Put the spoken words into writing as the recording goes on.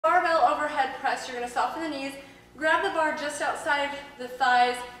chest. You're going to soften the knees. Grab the bar just outside the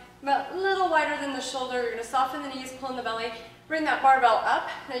thighs, about a little wider than the shoulder. You're going to soften the knees, pull in the belly. Bring that barbell up.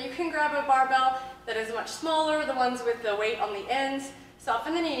 Now you can grab a barbell that is much smaller, the ones with the weight on the ends.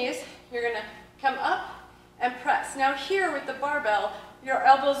 Soften the knees. You're going to come up and press. Now here with the barbell, your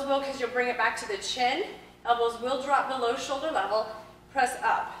elbows will, because you'll bring it back to the chin, elbows will drop below shoulder level, press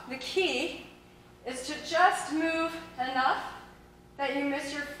up. The key is to just move enough that you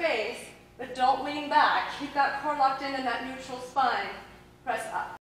miss your face, but don't lean back. Keep that core locked in and that neutral spine. Press up.